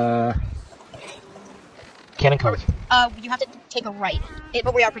 Cannon Cove. You have to take a right,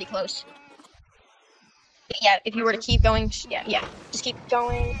 but we are pretty close. Yeah, if you were to keep going, yeah, just keep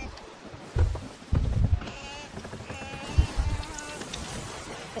going.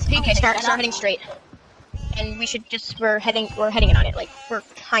 Okay, start heading straight. And we should we're heading in on it, like, we're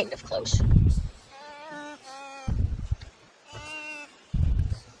kind of close.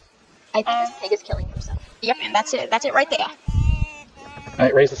 I think this pig is killing himself. Yep, and that's it right there. All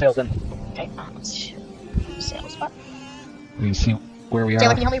right, raise the sails then. Okay, sails spot. We can see where we are.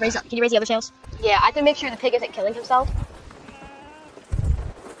 Taylor, can you help me raise up? Can you raise the other sails? Yeah, I have to make sure the pig isn't killing himself.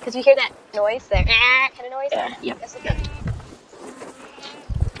 Because we hear that noise there. Kind of noise? Yeah, yep. That's the pig.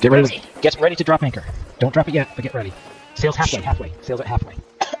 Get ready to drop anchor. Don't drop it yet, but get ready. Sails halfway. Sails at halfway.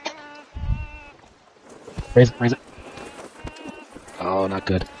 Raise it. Oh, not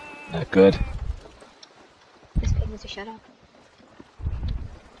good. Not good. This pig needs to shut up.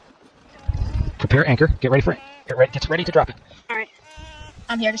 Prepare anchor. Get ready for it. Get ready to drop it. Alright.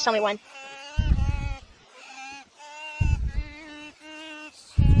 I'm here, just tell me when.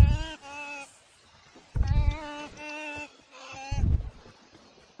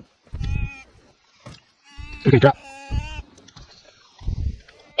 Okay, drop.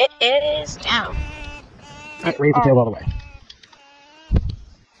 It is down. Alright, raise the tail all the way.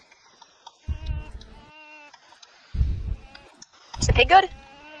 Is the pig good?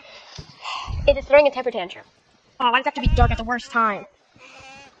 It is throwing a temper tantrum. Oh, why does it have to be dark at the worst time?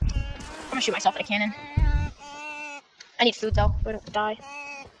 I'm gonna shoot myself with a cannon. I need food though, so I don't die.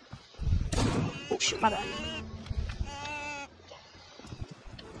 shoot, my bad.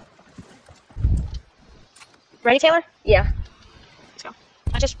 Ready, Taylor? Yeah. Let's go.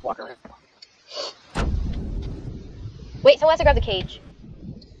 I just walk around. Wait, someone has to grab the cage.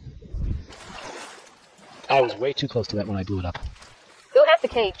 I was way too close to that when I blew it up. Who has the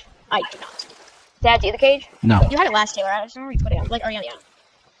cage? I do not. Dad, do you have the cage? No. You had it last, Taylor. I just don't know where you put it. Like, oh yeah, yeah.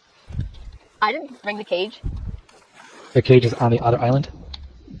 I didn't bring the cage. The cage is on the other island?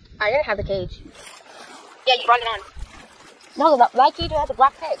 I didn't have the cage. Yeah, you brought it on. No, my cage has a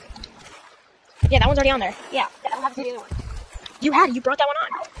black pig. Yeah, that one's already on there. Yeah. I don't have the other one. You brought that one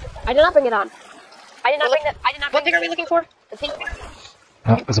on. I did not bring it on. I did not bring the. I did not. What bring pig are we looking for? the pink pig.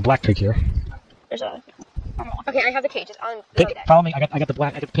 Oh, there's a black pig here. There's a. Okay, I have the cage. It's on. Pink, follow me. I got the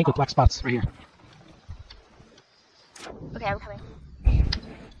black. I got the pink with black spots right here. Okay, I'm coming.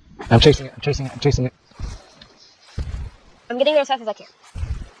 I'm chasing it. I'm chasing it. I'm chasing it. I'm getting there as fast as I can.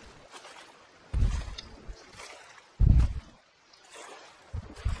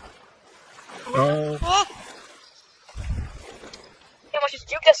 Oh. He almost just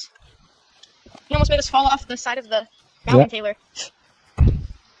juked us. He almost made us fall off the side of the mountain, Yeah. Taylor.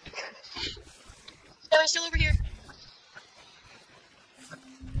 Taylor's still over here.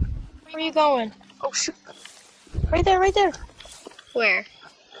 Where are you going? Oh, shoot. Right there, right there. Where?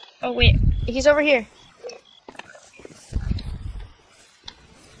 Oh, wait. He's over here.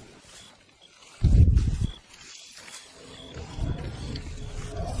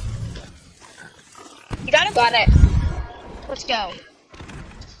 You got him? Got it. Let's go.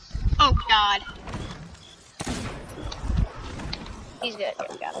 Oh, God. He's good.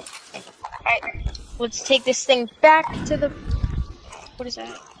 Okay, we got it. Alright. Let's take this thing back to the... What is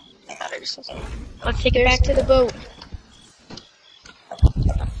that? Let's take it back to the boat.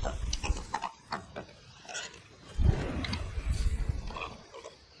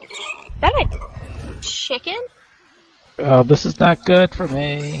 Is that a chicken? Oh, this is not good for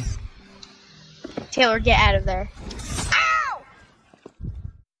me. Taylor, get out of there.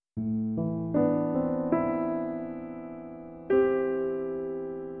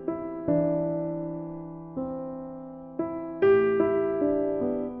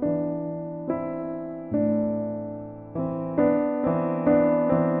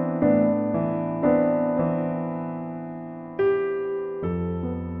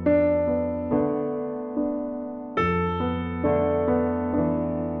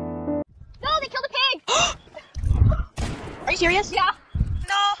 No, they killed a pig. Are you serious? Yeah.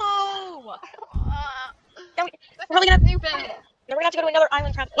 No! We're probably gonna have to... We're gonna have to go to another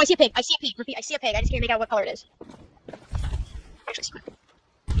island. Oh, I see a pig. I see a pig. Repeat, I see a pig. I just can't make out what color it is. Actually, see it.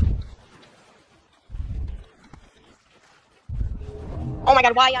 Oh my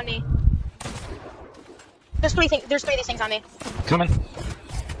god, why on me? There's three of these things on me. Coming.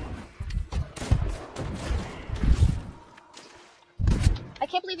 I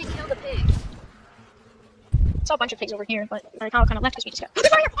can't believe you killed a pig. I saw a bunch of pigs over here, but they're kind of left because we just got...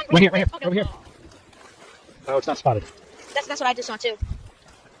 There's right Right here, Okay. over here. Oh, it's not spotted. That's what I just saw too.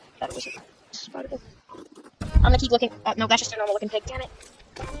 Thought it was spotted. I'm gonna keep looking. No, that's just a normal looking pig. Damn it.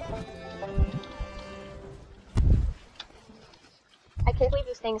 I can't believe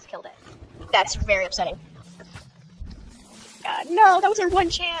those things killed it. That's very upsetting. God, no, that was our one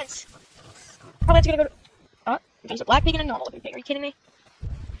chance. Probably have to go to... Oh, there's a black pig and a normal looking pig. Are you kidding me?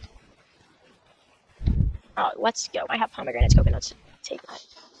 Oh, let's go. I have pomegranates, coconuts. Take that.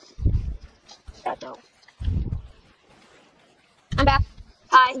 God, no. I'm back.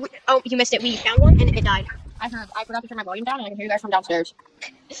 Hi. Oh, you missed it. We found one and it died. I forgot to turn my volume down and I can hear you guys from downstairs.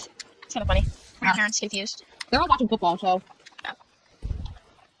 It's kind of funny. My parents confused. They're all watching football, so... Yeah.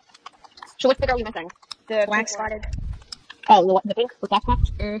 So which pig are we missing? The black spotted. Oh, the pink with black spots?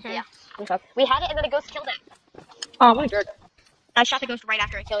 Mm-hmm. Yeah. We had it and then a ghost killed it. Oh, what a jerk. I shot the ghost right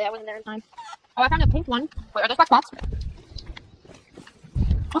after I killed it. I wasn't there in time. Oh, I found a pink one. Wait, are those black spots? Oh,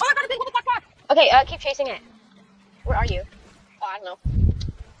 I got a pink one with black spots! Okay, keep chasing it. Where are you? Oh, I don't know.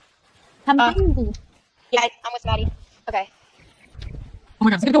 Yeah, I'm with Maddy. Okay. Oh my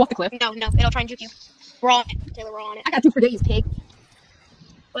god, it's gonna go off the cliff. No, it'll try and juke you. We're on it. Taylor, we're on it. I got 2 for days, pig.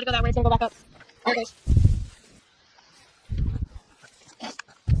 Let it go that way, it's gonna go back up. There it goes.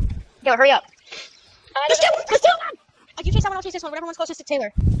 Taylor, hurry up. There's two of them! You chase that one, I'll chase this one. Whatever one's closest to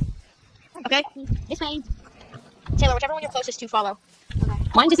Taylor. Okay? This way. Taylor, whichever one you're closest to, follow. Okay.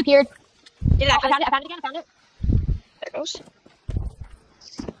 Mine disappeared. Did it actually? I found it again, I found it. There it goes.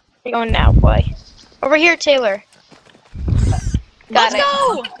 Where you going now, boy? Over here, Taylor. Let's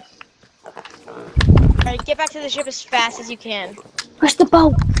go! Alright, get back to the ship as fast as you can. Where's the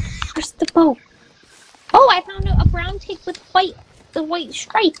boat? Where's the boat? Oh, I found a brown pig with the white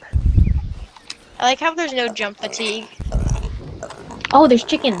stripe. I like how there's no jump fatigue. Oh, there's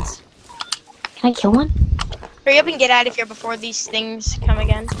chickens. Can I kill one? Hurry up and get out of here before these things come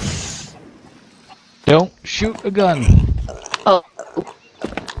again. Don't shoot a gun. Oh.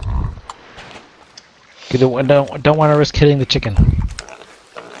 You don't want to risk hitting the chicken.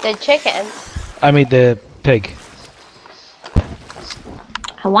 The chicken. I mean the pig.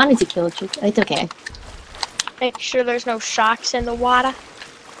 I wanted to kill a chicken. It's okay. Make sure there's no sharks in the water.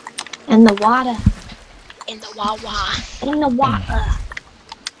 And the water. In the wawa. In the water.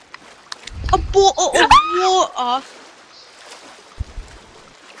 A bull. Water.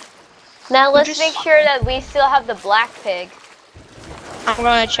 Now let's Just- make sure that we still have the black pig. I'm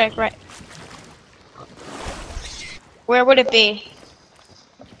gonna check right. Where would it be?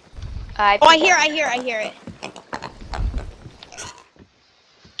 Oh, I hear it.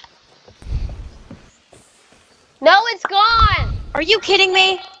 No, it's gone. Are you kidding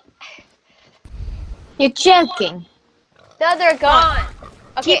me? You're joking. No, they're gone.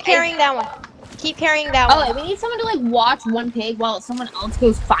 Okay, Keep carrying that one. Keep carrying that one. Oh, we need someone to like watch one pig while someone else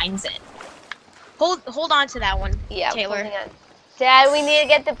goes finds it. Hold on to that one. Yeah, Taylor. holding on. Dad, we need to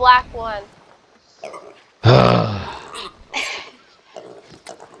get the black one.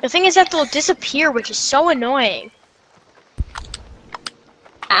 The thing is that they'll disappear, which is so annoying.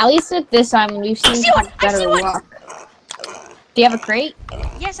 At least at this time, we've seen see one! I better see one! luck. Do you have a crate?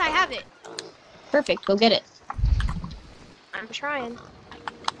 Yes, I have it. Perfect. Go get it. I'm trying.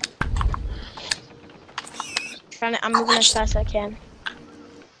 I'm moving as fast as I can.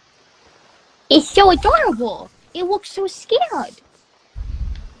 It's so adorable. It looks so scared.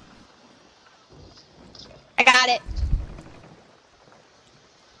 I got it.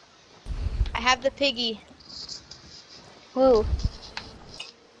 I have the piggy. Woo.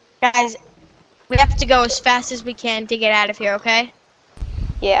 Guys, we have to go as fast as we can to get out of here, okay?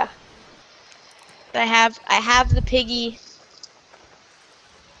 Yeah. I have the piggy.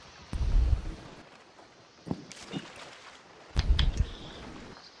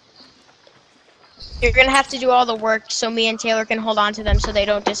 You're gonna have to do all the work so me and Taylor can hold on to them so they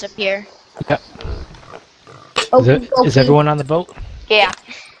don't disappear. Yep. Okay. Is everyone on the boat? Yeah.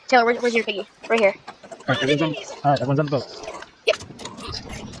 Taylor, where's your piggy? Right here. Alright, everyone's on the boat.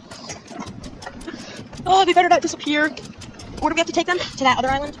 Oh, they better not disappear. Where do we have to take them? To that other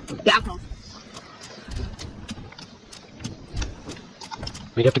island? Yeah.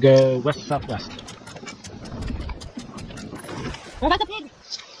 We'd have to go west-southwest. What about the pig?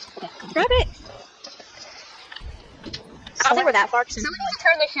 Grab it. I don't think we're that far. Somebody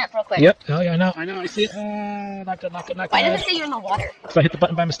turn the ship real quick. Yep. Oh yeah, I know. I see it. Not good. Why does it say you're in the water? So I hit the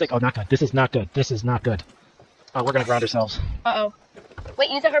button by mistake. Oh, not good. This is not good. Oh, we're gonna ground ourselves. Uh-oh. Wait,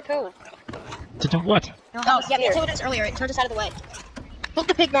 use a harpoon. To do what? Oh, yeah, Taylor did this earlier. It turned us out of the way. Hold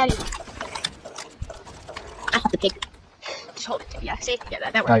the pig, Maddy. I have the pig. Just hold it. Yeah, see? Yeah,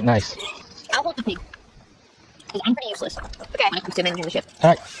 that works. Alright, nice. I'll hold the pig. I'm pretty useless. Okay. I can sit in the ship.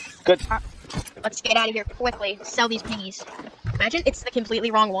 Alright, good. Let's get out of here quickly. Sell these piggies. Imagine it's the completely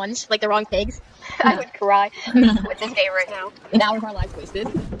wrong ones, like the wrong pigs. I would cry with this game right now. An hour of our lives wasted.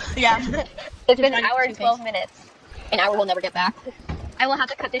 Yeah. It's been an hour and 12 minutes. An hour we'll never get back. I will have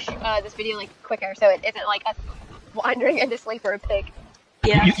to cut this this video like quicker so it isn't like us wandering endlessly for a pig.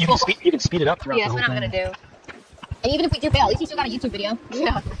 Yeah. You can speed it up throughout Yeah, the that's whole what I'm thing. gonna do. And even if we do fail, at least we still got a YouTube video.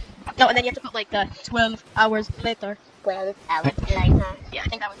 Yeah. No, and then you have to put like 12 hours later. 12 hours later. Yeah, I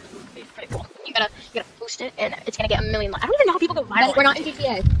think that would be pretty cool. You gotta boost it, and it's gonna get a million likes. I don't even know how people go viral. But we're not in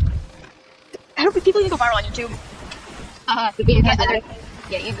GTA. How do people even go viral on YouTube?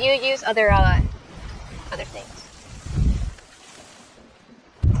 Yeah, you use other things.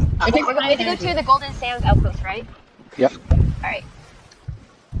 Okay, we're going to go to the Golden Sands outpost, right? Yep. Alright.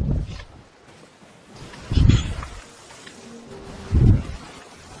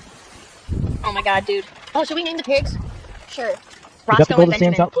 Oh my god, dude. Oh, should we name the pigs? Sure. You got the Roscoe and Golden Sands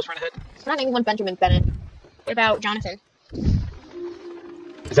Benjamin. outpost right ahead? We're not naming one Benjamin Bennett. What about Jonathan?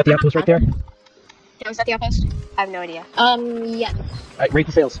 Is that the outpost right there? Yeah, was that the outpost? I have no idea. Yeah. Alright, rate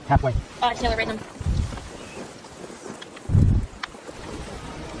the sails. Halfway. Taylor, rate them.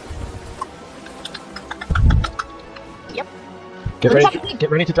 Yep. Get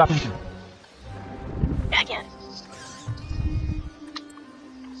ready to drop into. Yeah, again.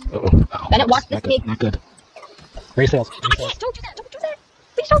 Uh-oh. Bennett, watch this Not good. pig. Not good. Raise sails. Raise Oh, sails. don't do that! Don't do that!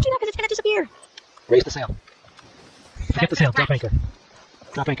 Please don't do that because it's gonna disappear! Raise the sail. Forget the sail. Drop anchor.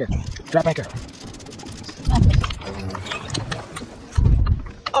 Drop anchor. Drop anchor.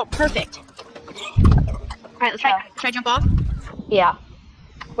 Oh, perfect. Alright, let's try. Should I jump off? Yeah.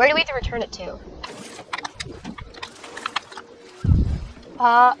 Where do we have to return it to?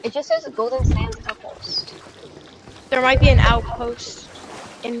 It just says Golden Sands Outpost. There might be an outpost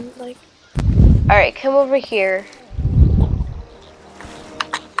in like. All right, come over here.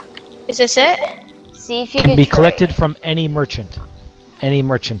 Is this it? See if you Can can be trade. collected from any merchant. Any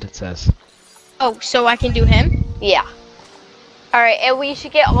merchant, it says. Oh, so I can do him? Yeah. All right, and we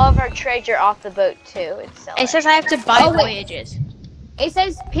should get all of our treasure off the boat too and sell It it. says I have to buy Oh, wait. voyages. It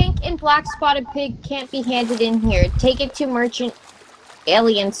says pink and black spotted pig can't be handed in here. Take it to merchant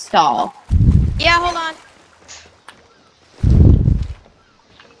alien stall. Yeah, hold on.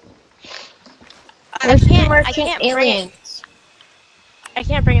 I Where's the can't merchant bring it. aliens? I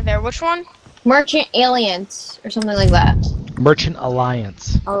can't bring it there. Which one? Merchant aliens or something like that. Merchant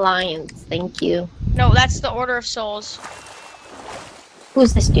Alliance. Alliance. Thank you. No, that's the Order of Souls.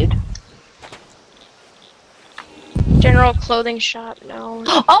 Who's this dude? General Clothing Shop. No.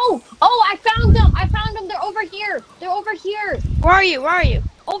 Oh! I found them! I found them! They're over here! They're over here! Where are you? Where are you?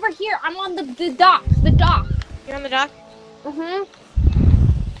 Over here! I'm on the dock! The dock! You're on the dock? Mm-hmm.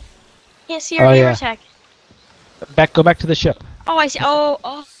 Can't see your Oh, gamer yeah. tag. Go back to the ship. Oh, I see.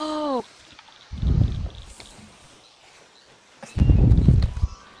 Oh.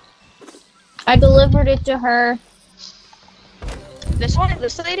 I delivered it to her. This one?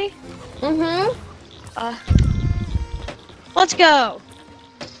 This lady? Mm-hmm. Let's go.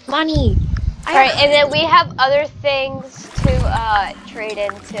 Money. All right, and then we have other things to trade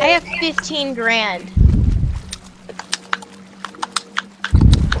into. I have 15 grand.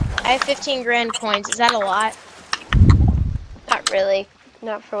 I have 15 grand coins. Is that a lot? Not really.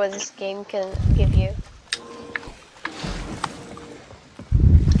 Not for what this game can give you.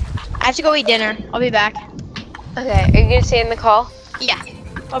 I have to go eat dinner. I'll be back. Okay, are you gonna stay in the call? Yeah.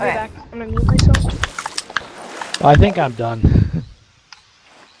 I'll be Alright. back. I'm gonna mute myself. I think I'm done.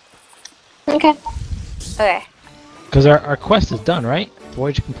 Okay. Okay. Because our quest is done, right?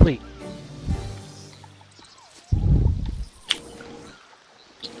 Voyage complete.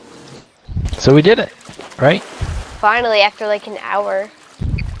 So we did it, right? Finally, after like an hour.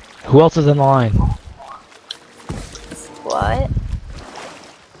 Who else is on the line? What?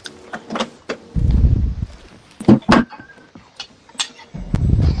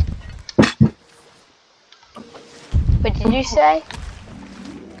 What did you say?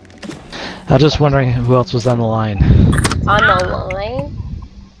 I was just wondering who else was on the line. On the line?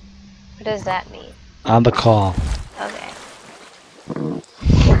 What does that mean? On the call. Okay.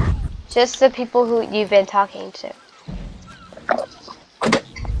 Just the people who you've been talking to.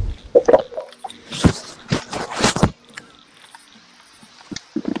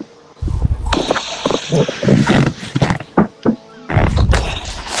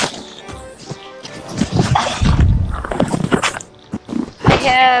 I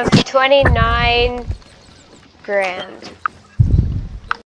have 29 grand.